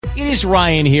It is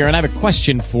Ryan here, and I have a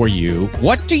question for you.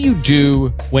 What do you do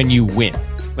when you win?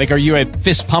 Like, are you a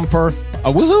fist pumper,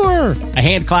 a woohooer, a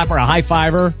hand clapper, a high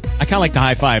fiver? I kind of like the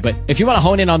high five, but if you want to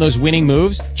hone in on those winning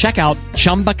moves, check out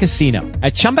Chumba Casino.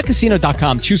 At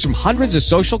ChumbaCasino.com, choose from hundreds of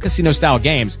social casino-style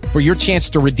games for your chance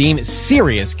to redeem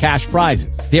serious cash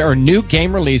prizes. There are new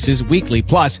game releases weekly,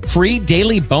 plus free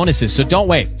daily bonuses. So don't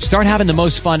wait. Start having the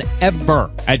most fun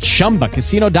ever at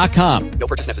ChumbaCasino.com. No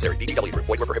purchase necessary. VGW. Void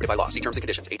where prohibited by law. See terms and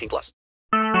conditions. 18 plus.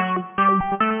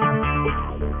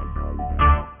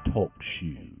 Talk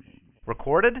shoes.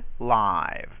 Recorded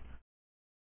live.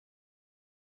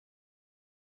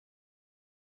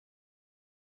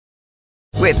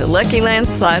 With the Lucky Land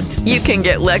Slots, you can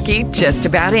get lucky just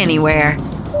about anywhere.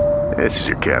 This is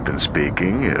your captain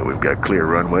speaking. We've got clear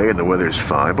runway and the weather's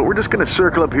fine, but we're just going to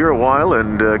circle up here a while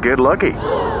and get lucky.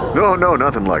 No,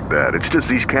 nothing like that. It's just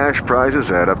these cash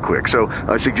prizes add up quick. So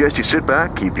I suggest you sit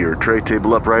back, keep your tray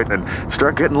table upright, and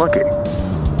start getting lucky.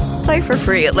 Play for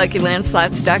free at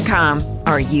LuckyLandSlots.com.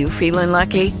 Are you feeling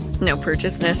lucky? No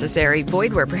purchase necessary.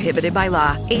 Void where prohibited by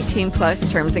law. 18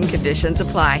 plus terms and conditions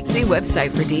apply. See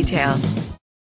website for details.